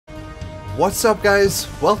What's up, guys?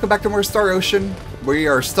 Welcome back to more Star Ocean. We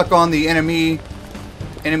are stuck on the enemy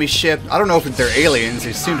ship. I don't know if they're aliens.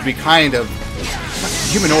 They seem to be kind of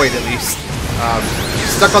humanoid, at least.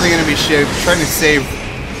 Stuck on the enemy ship, trying to save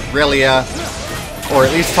Relia, or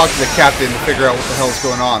at least talk to the captain to figure out what the hell is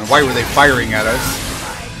going on. Why were they firing at us?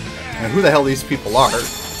 And who the hell these people are?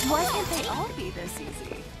 Why can't they all be this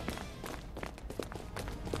easy?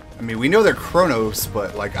 I mean, we know they're Kronos,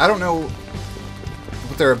 but like, I don't know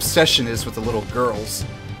what their obsession is with the little girls.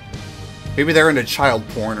 Maybe they're into child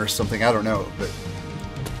porn or something, I don't know. But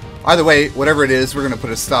either way, whatever it is, we're gonna put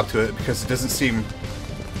a stop to it because it doesn't seem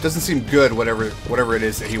good, whatever it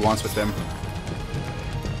is that he wants with them.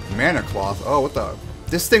 Mana cloth. Oh, what the?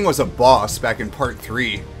 This thing was a boss back in part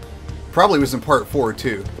 3. Probably was in part 4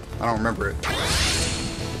 too. I don't remember it.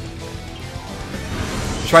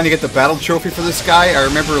 Trying to get the battle trophy for this guy, I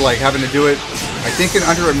remember like having to do it, I think in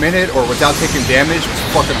under a minute or without taking damage. It was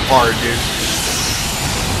fucking hard, dude.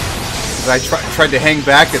 Because I tried to hang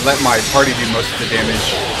back and let my party do most of the damage.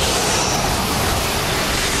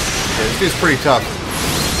 Yeah, this dude's pretty tough.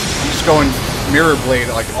 I'm just going mirror blade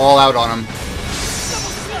like all out on him.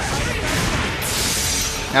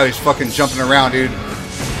 Now he's fucking jumping around, dude.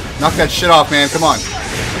 Knock that shit off, man. Come on.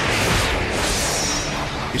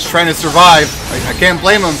 He's trying to survive. I can't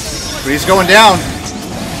blame him, but he's going down.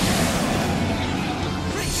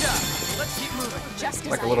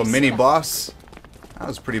 Like a little mini boss. That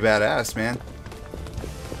was pretty badass, man.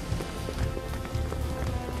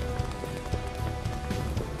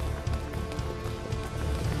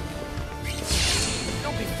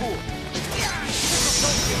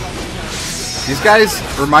 These guys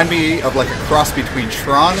remind me of like a cross between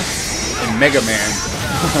Tron and Mega Man.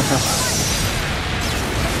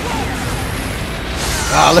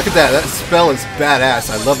 Ah, look at that. That spell is badass.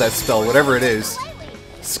 I love that spell, whatever it is.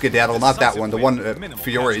 Skedaddle, not that one. The one that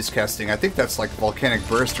Fiore's casting. I think that's like Volcanic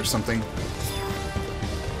Burst or something.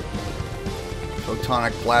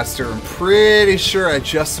 Photonic Blaster. I'm pretty sure I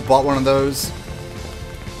just bought one of those.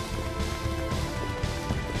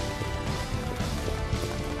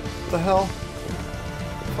 What the hell?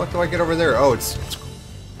 What do I get over there? Oh, it's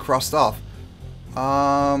crossed off.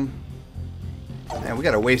 Man, we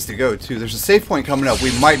got a ways to go too. There's a save point coming up.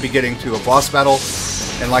 We might be getting to a boss battle,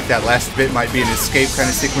 and like that last bit might be an escape kind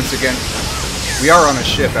of sequence again. We are on a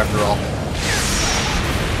ship after all.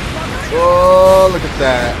 Oh, look at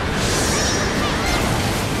that.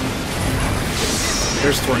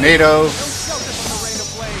 There's Tornado.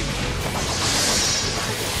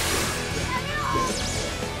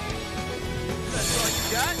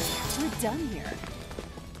 We're done here.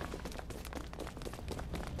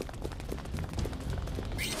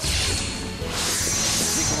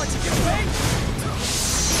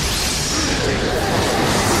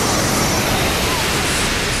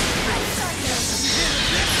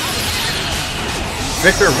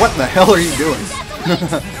 Victor, what in the hell are you doing?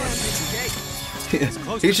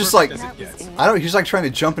 He's just like, I don't. He's like trying to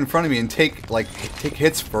jump in front of me and take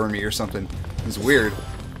hits for me or something. It's weird.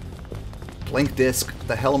 Blank disc. What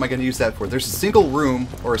the hell am I going to use that for? There's a single room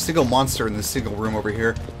or a single monster in this single room over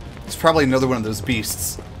here. It's probably another one of those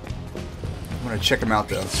beasts. I'm gonna check him out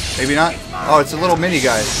though. Maybe not. Oh, it's a little mini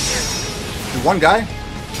guy. One guy.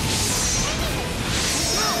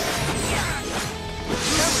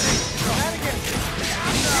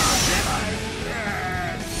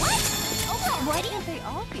 Why can't they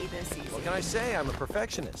all be this easy? What can I say? I'm a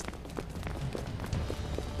perfectionist.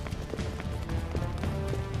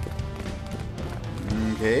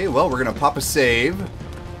 Okay, well, we're gonna pop a save.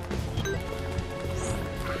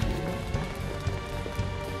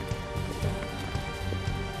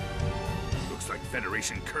 Looks like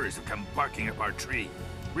Federation curs have come barking up our tree.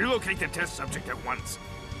 Relocate the test subject at once.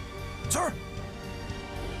 Sir!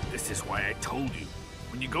 This is why I told you.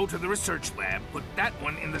 When you go to the research lab, put that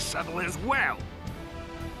one in the shuttle as well.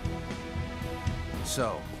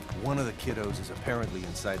 So, one of the kiddos is apparently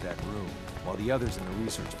inside that room, while the other's in the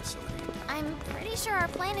research facility. I'm pretty sure our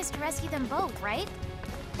plan is to rescue them both, right?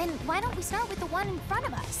 Then why don't we start with the one in front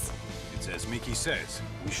of us? It's as Miki says.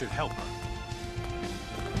 We should help her.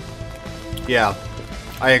 Yeah,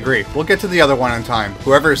 I agree. We'll get to the other one on time.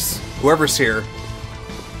 Whoever's here.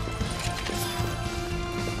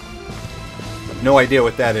 No idea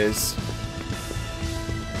what that is.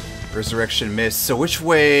 Resurrection mist. So which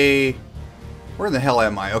way? Where in the hell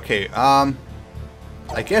am I? Okay, I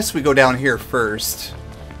guess we go down here first.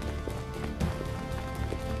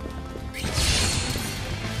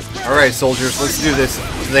 Alright, soldiers, let's do this.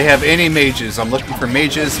 Do they have any mages? I'm looking for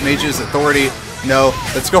mages. Mages, authority. No.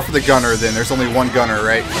 Let's go for the gunner then. There's only one gunner,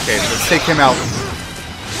 right? Okay, let's take him out.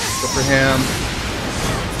 Go for him.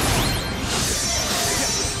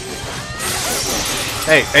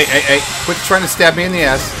 Hey, hey, hey, hey. Quit trying to stab me in the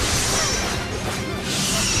ass.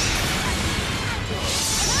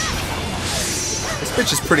 This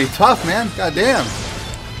bitch is pretty tough, man. God damn.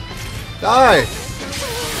 Die.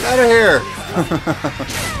 Get out of here.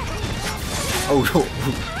 Oh,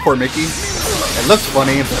 poor Mickey. It looks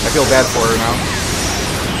funny, but I feel bad for her now.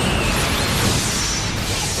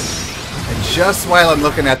 And just while I'm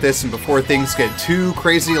looking at this and before things get too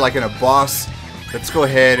crazy like in a boss, let's go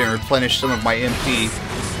ahead and replenish some of my MP.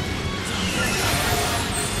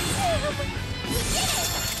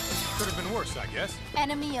 Could have been worse, I guess.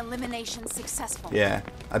 Enemy elimination successful. Yeah,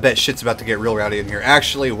 I bet shit's about to get real rowdy in here.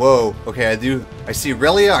 Actually, whoa. Okay, I see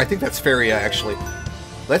Relia. I think that's Faria, actually.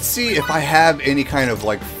 Let's see if I have any kind of,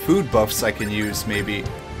 like, food buffs I can use, maybe.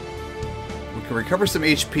 We can recover some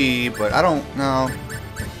HP, but I don't know.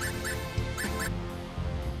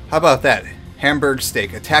 How about that? Hamburg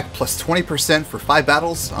steak. Attack plus 20% for 5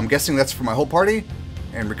 battles. I'm guessing that's for my whole party.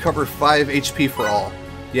 And recover 5 HP for all.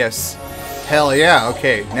 Yes. Hell yeah.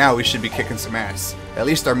 Okay, now we should be kicking some ass. At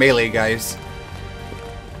least our melee guys.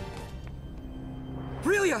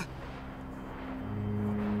 Relia!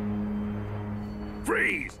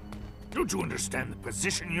 Freeze! Don't you understand the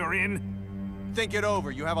position you're in? Think it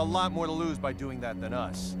over. You have a lot more to lose by doing that than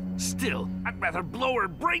us. Still, I'd rather blow her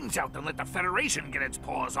brains out than let the Federation get its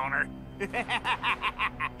paws on her.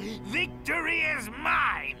 Victory is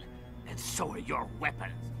mine! And so are your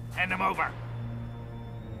weapons. Hand them over.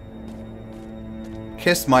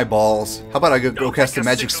 Kiss my balls. How about I go Don't cast take a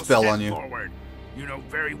magic single spell step on you? forward. You know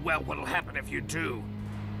very well what'll happen if you do.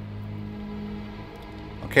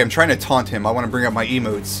 Okay, I'm trying to taunt him. I want to bring up my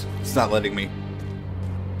emotes. It's not letting me.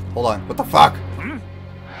 Hold on. What the fuck?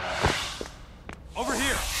 Over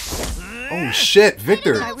here. Oh shit,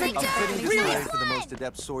 Victor. I really I'm fitting this Relia. line for the most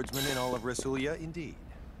adept swordsman in all of Relia, indeed.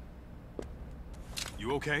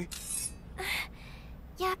 You okay?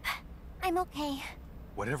 Yep, I'm okay.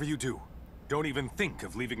 Whatever you do, don't even think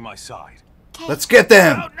of leaving my side. Let's get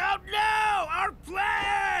them. No, no, no! Our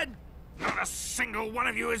plan! Not a single one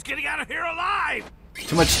of you is getting out of here alive!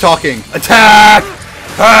 Too much talking. Attack!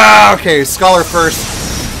 Ah, okay, Scholar first.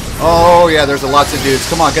 Oh yeah, there's a lots of dudes.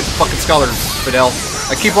 Come on, get the fucking Scholar, Fidel.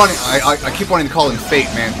 I keep wanting to call him Fate,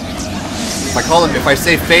 man. If I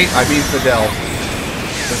say Fate, I mean Fidel.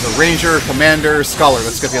 There's a Ranger, Commander, Scholar.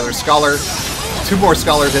 Let's get the other Scholar. 2 more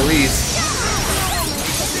Scholars at least.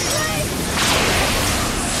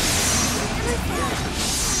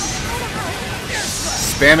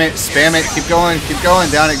 Spam it, keep going,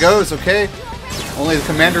 down it goes, okay? Only the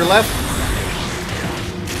Commander left?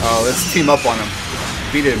 Oh, let's team up on him.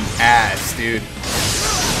 Beat him ass, dude.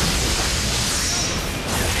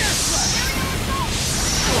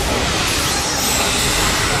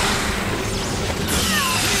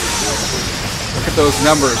 Look at those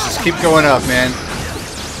numbers, just keep going up, man.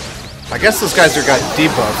 I guess those guys are got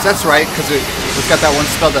debuffs, that's right, because it's got that one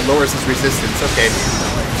spell that lowers his resistance, okay.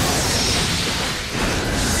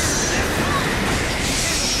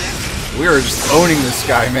 We are just owning this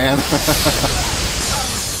guy, man.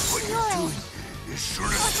 What you're doing is sure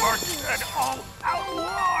to spark an all-out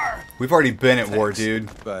war! We've already been at war,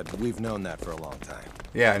 dude. But we've known that for a long time.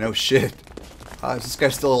 Yeah, no shit. Is this guy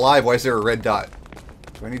still alive? Why is there a red dot?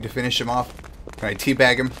 Do I need to finish him off? Can I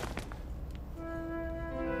teabag him?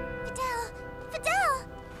 Fidel!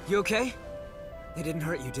 You okay? They didn't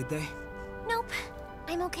hurt you, did they? Nope,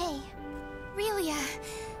 I'm okay. Relia,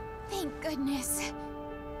 thank goodness.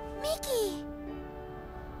 Mickey!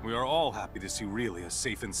 We are all happy to see Relia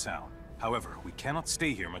safe and sound. However, we cannot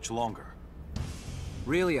stay here much longer.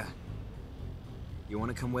 Relia, you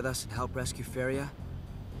want to come with us and help rescue Faria?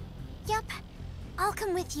 Yep, I'll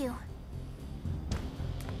come with you.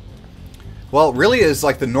 Well, Relia is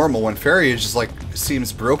like the normal one. Faria is just like,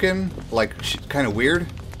 seems broken, like kind of weird.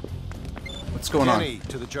 What's going Jenny, on?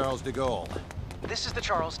 to the Charles de Gaulle. This is the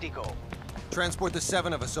Charles de Gaulle. Transport the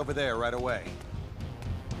 7 of us over there right away.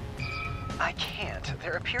 I can't.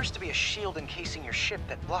 There appears to be a shield encasing your ship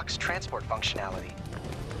that blocks transport functionality.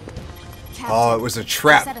 Captain, Oh, it was a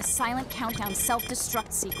trap. Set a silent countdown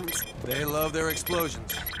self-destruct sequence. They love their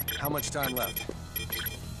explosions. How much time left?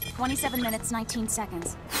 27 minutes, 19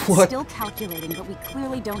 seconds. What? Still calculating, but we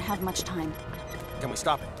clearly don't have much time. Can we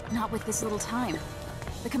stop it? Not with this little time.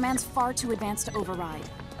 The command's far too advanced to override.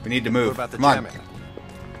 We need to What move. about the Come on. jamming?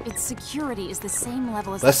 Its security is the same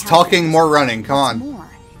level as Less the captain's. talking, more running. Come What's on. more,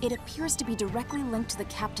 it appears to be directly linked to the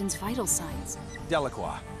captain's vital signs.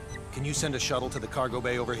 Delacroix, can you send a shuttle to the cargo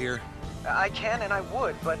bay over here? I can and I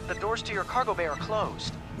would, but the doors to your cargo bay are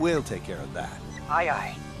closed. We'll take care of that. Aye,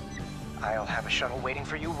 aye. I'll have a shuttle waiting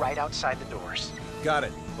for you right outside the doors. Got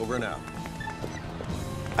it. Over and out.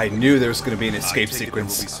 I knew there was going to be an I escape take it there will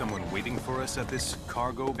be sequence. someone waiting for us at this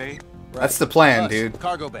cargo bay. That's the plan, Us, dude.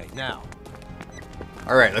 Cargo bay, now.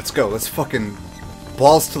 Alright, let's go. Let's fucking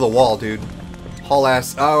balls to the wall, dude. Haul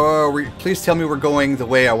ass. Oh, please tell me we're going the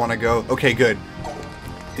way I want to go. Okay, good.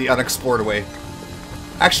 The unexplored way.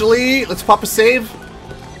 Actually, let's pop a save.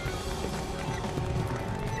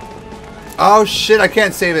 Oh shit, I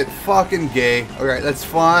can't save it. Fucking gay. Alright, that's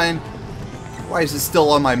fine. Why is it still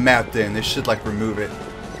on my map then? They should like remove it.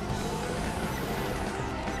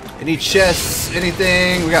 Any chests?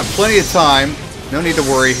 Anything? We got plenty of time. No need to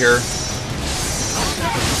worry here.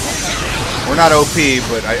 We're not OP,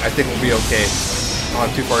 but I think we'll be okay. I don't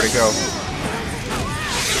have too far to go.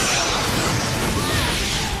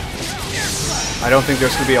 I don't think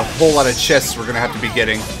there's going to be a whole lot of chests we're going to have to be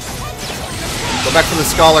getting. Go back to the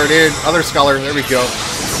scholar, dude. Other scholar. There we go.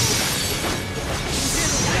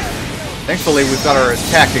 Thankfully, we've got our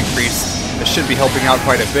attack increased. This should be helping out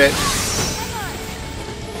quite a bit.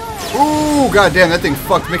 Ooh, goddamn, that thing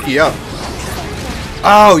fucked Mickey up.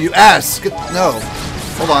 Oh, you ass. No.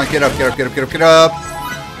 Hold on. Get up, get up, get up, get up, get up.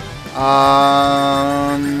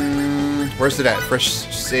 Where's it at? Fresh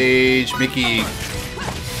sage, Mickey.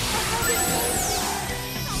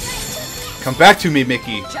 Come back to me,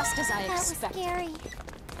 Mickey. Just as I That was expected. scary.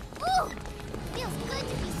 Ooh, feels good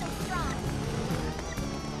to be so strong.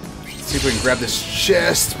 Let's see if we can grab this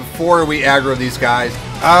chest before we aggro these guys.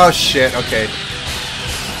 Oh, shit. Okay.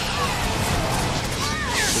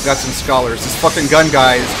 We've got some scholars. This fucking gun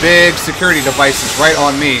guy is big security devices right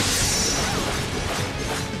on me.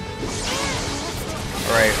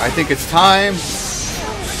 Alright, I think it's time.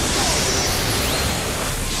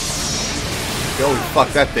 Go, we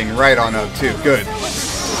fucked that thing right on up too. Good.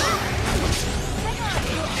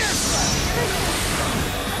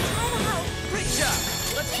 Great job.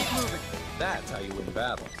 Let's keep moving. That's how you win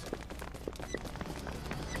battles.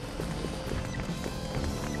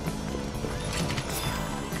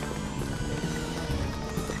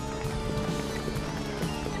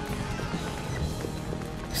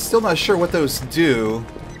 Still not sure what those do.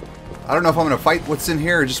 I don't know if I'm going to fight what's in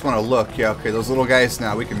here or just want to look. Yeah, okay, those little guys.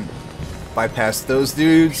 Now we can bypass those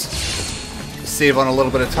dudes. Save on a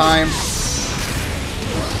little bit of time.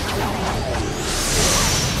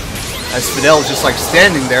 As Fidel's just like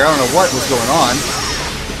standing there. I don't know what was going on.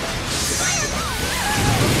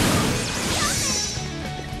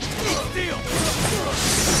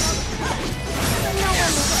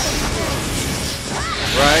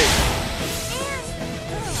 Right.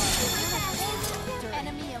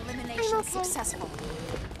 Enemy elimination successful.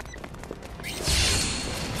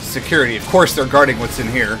 Security. Of course they're guarding what's in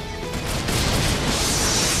here.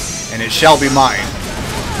 And it shall be mine.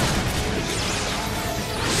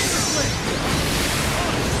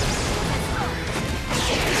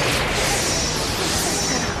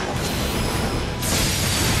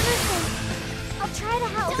 I'll try to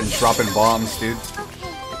help. Been dropping bombs, dude.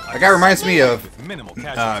 Okay. That guy reminds me of Minimal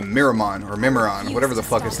casualties. Miramon, or Mimiron, whatever the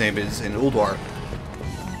fuck his name is, in Ulduar.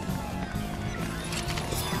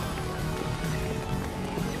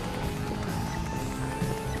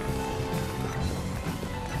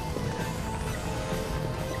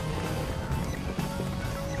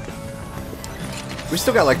 We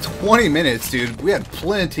still got like 20 minutes, dude. We had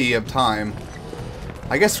plenty of time.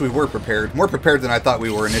 I guess we were prepared. More prepared than I thought we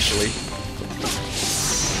were initially.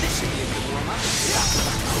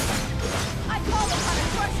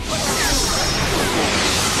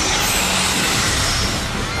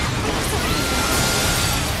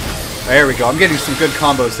 There we go. I'm getting some good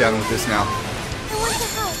combos down with this now. I want to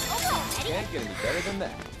help. Can't get any better than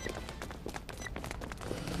that.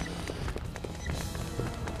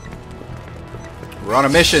 We're on a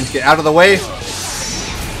mission. Get out of the way.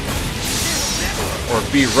 Or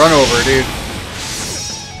be run over, dude.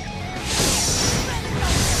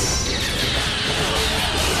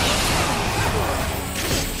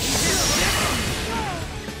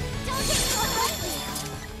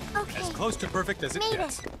 Okay. As close to perfect as it Made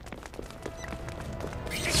gets. it.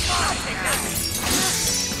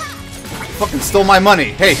 Fucking stole my money.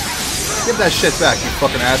 Hey, give that shit back, you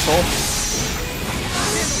fucking asshole.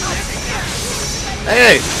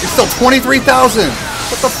 Hey, it's still 23,000.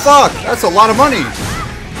 What the fuck? That's a lot of money.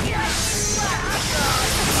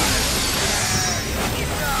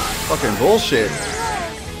 Fucking bullshit.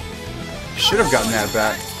 Should have gotten that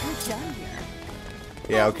back.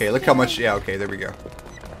 Yeah, okay, look how much. Yeah, okay, there we go.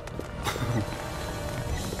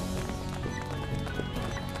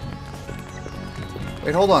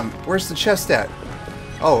 Wait, hold on. Where's the chest at?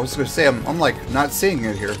 Oh, I was gonna say, I'm like not seeing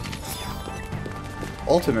it here.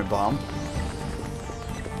 Ultimate bomb.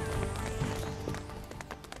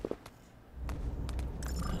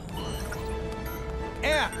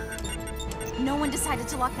 No one decided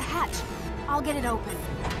to lock the hatch. I'll get it open.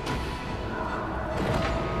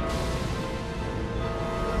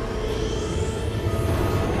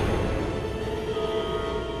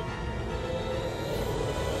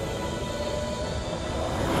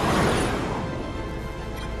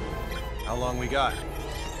 How long we got?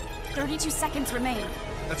 32 seconds remain.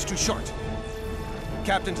 That's too short.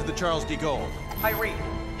 Captain to the Charles de Gaulle. Hi, Reed.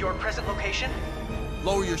 Your present location?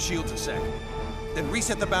 Lower your shields a sec. Then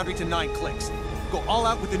reset the boundary to 9 clicks. Go all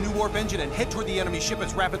out with the new warp engine and head toward the enemy ship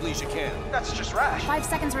as rapidly as you can. That's just rash. 5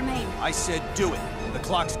 seconds remain. I said do it. The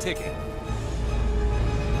clock's ticking.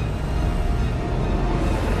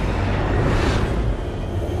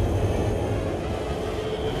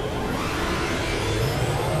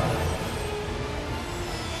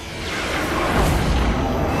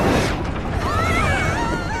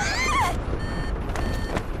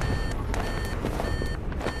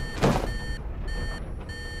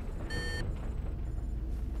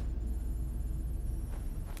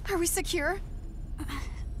 Are we secure?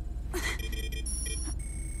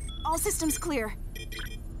 All systems clear.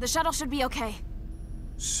 The shuttle should be okay.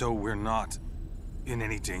 So we're not in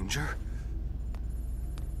any danger?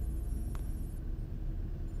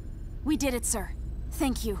 We did it, sir.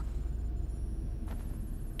 Thank you.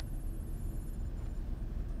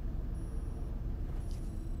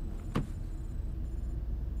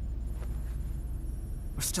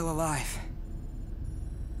 We're still alive.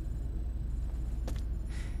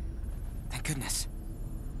 Thank goodness.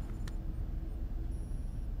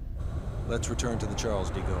 Let's return to the Charles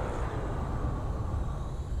de Gaulle.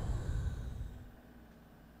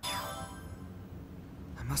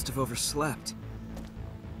 I must have overslept.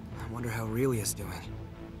 I wonder how Relia's doing.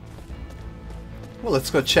 Well, let's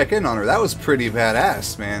go check in on her. That was pretty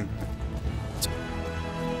badass, man.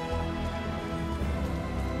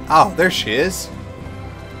 Oh, there she is.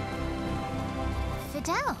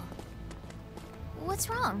 Fidel. What's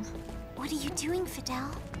wrong? What are you doing,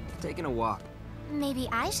 Fidel? Taking a walk. Maybe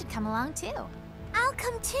I should come along too. I'll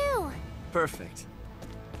come too. Perfect.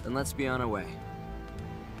 Then let's be on our way.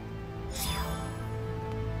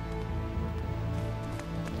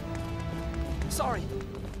 Sorry.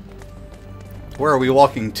 Where are we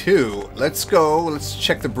walking to? Let's go. Let's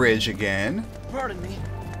check the bridge again. Pardon me.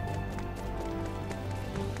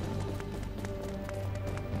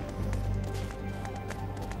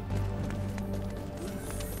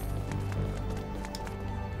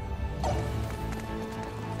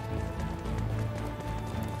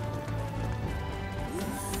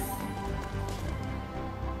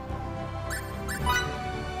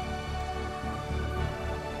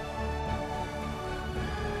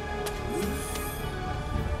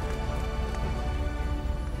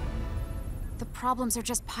 Problems are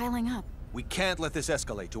just piling up. We can't let this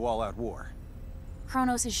escalate to all-out war.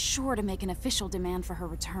 Kronos is sure to make an official demand for her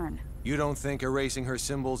return. You don't think erasing her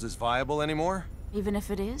symbols is viable anymore? Even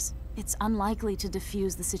if it is, it's unlikely to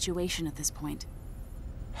defuse the situation at this point.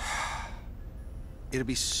 It'd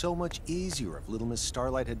be so much easier if Little Miss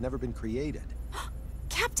Starlight had never been created.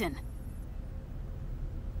 Captain!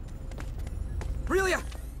 Relia!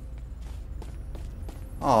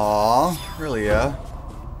 Aww, Relia.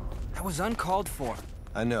 That was uncalled for.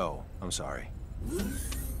 I know. I'm sorry.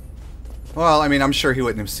 Well, I mean, I'm sure he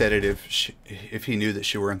wouldn't have said it if he knew that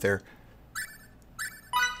she weren't there.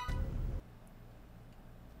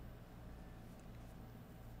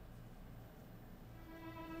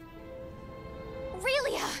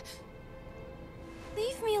 Relia!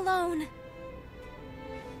 Leave me alone.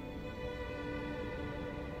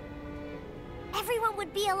 Everyone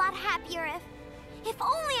would be a lot happier if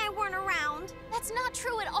only I weren't around. That's not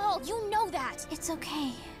true at all. You know that. It's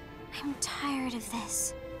okay. I'm tired of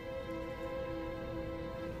this.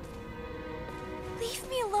 Leave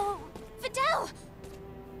me alone. Fidel!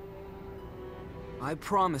 I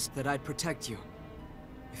promised that I'd protect you.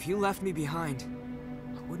 If you left me behind,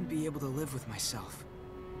 I wouldn't be able to live with myself.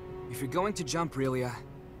 If you're going to jump, Relia,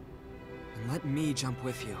 then let me jump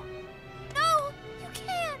with you. No! You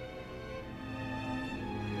can't!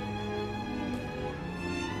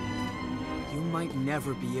 You might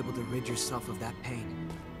never be able to rid yourself of that pain.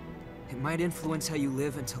 It might influence how you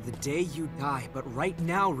live until the day you die, but right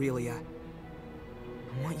now, Relia,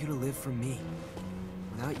 I want you to live for me.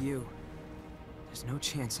 Without you, there's no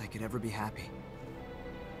chance I could ever be happy.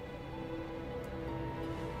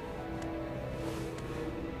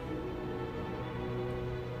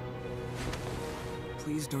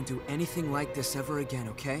 Please don't do anything like this ever again,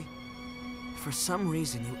 okay? If for some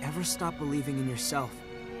reason you ever stop believing in yourself,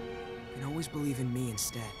 you can always believe in me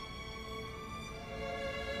instead.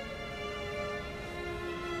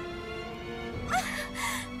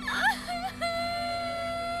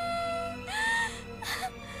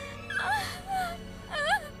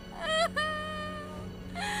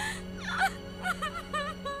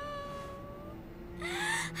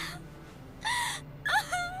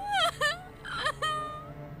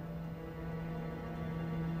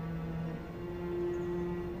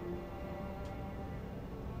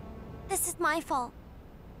 my fault.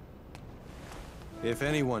 If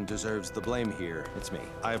anyone deserves the blame here, it's me.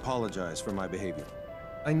 I apologize for my behavior.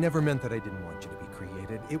 I never meant that I didn't want you to be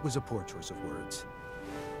created. It was a poor choice of words.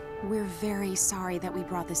 We're very sorry that we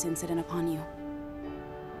brought this incident upon you.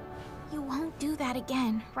 You won't do that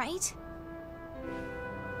again, right?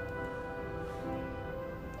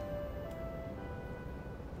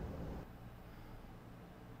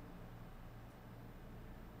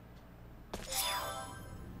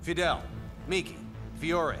 Fidel, Miki,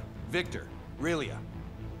 Fiore, Victor, Relia.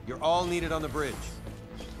 You're all needed on the bridge.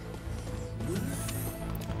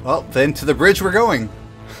 Well, then to the bridge we're going.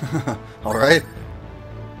 Alright.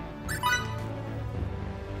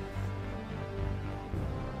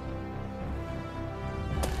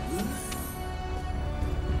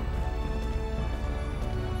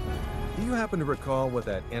 Do you happen to recall what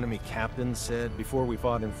that enemy captain said before we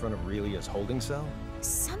fought in front of Relia's holding cell?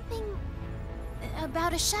 Something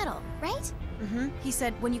about a shuttle, right? Mm-hmm. He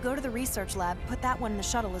said, when you go to the research lab, put that one in the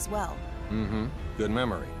shuttle as well. Mm-hmm. Good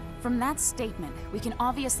memory. From that statement, we can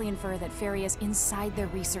obviously infer that Feria's inside their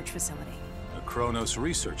research facility. A Kronos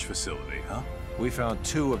research facility, huh? We found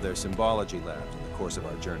 2 of their symbology labs in the course of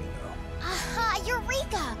our journey, though. Aha!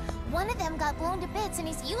 Eureka! One of them got blown to bits and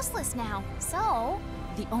is useless now. So...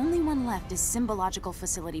 The only one left is Symbological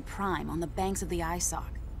Facility Prime on the banks of the ISOC.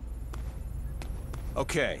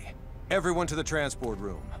 Okay. Everyone to the transport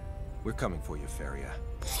room. We're coming for you, Feria.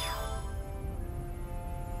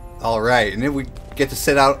 Alright, and then we get to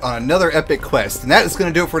set out on another epic quest. And that is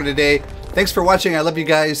going to do it for today. Thanks for watching. I love you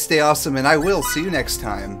guys. Stay awesome, and I will see you next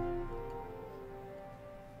time.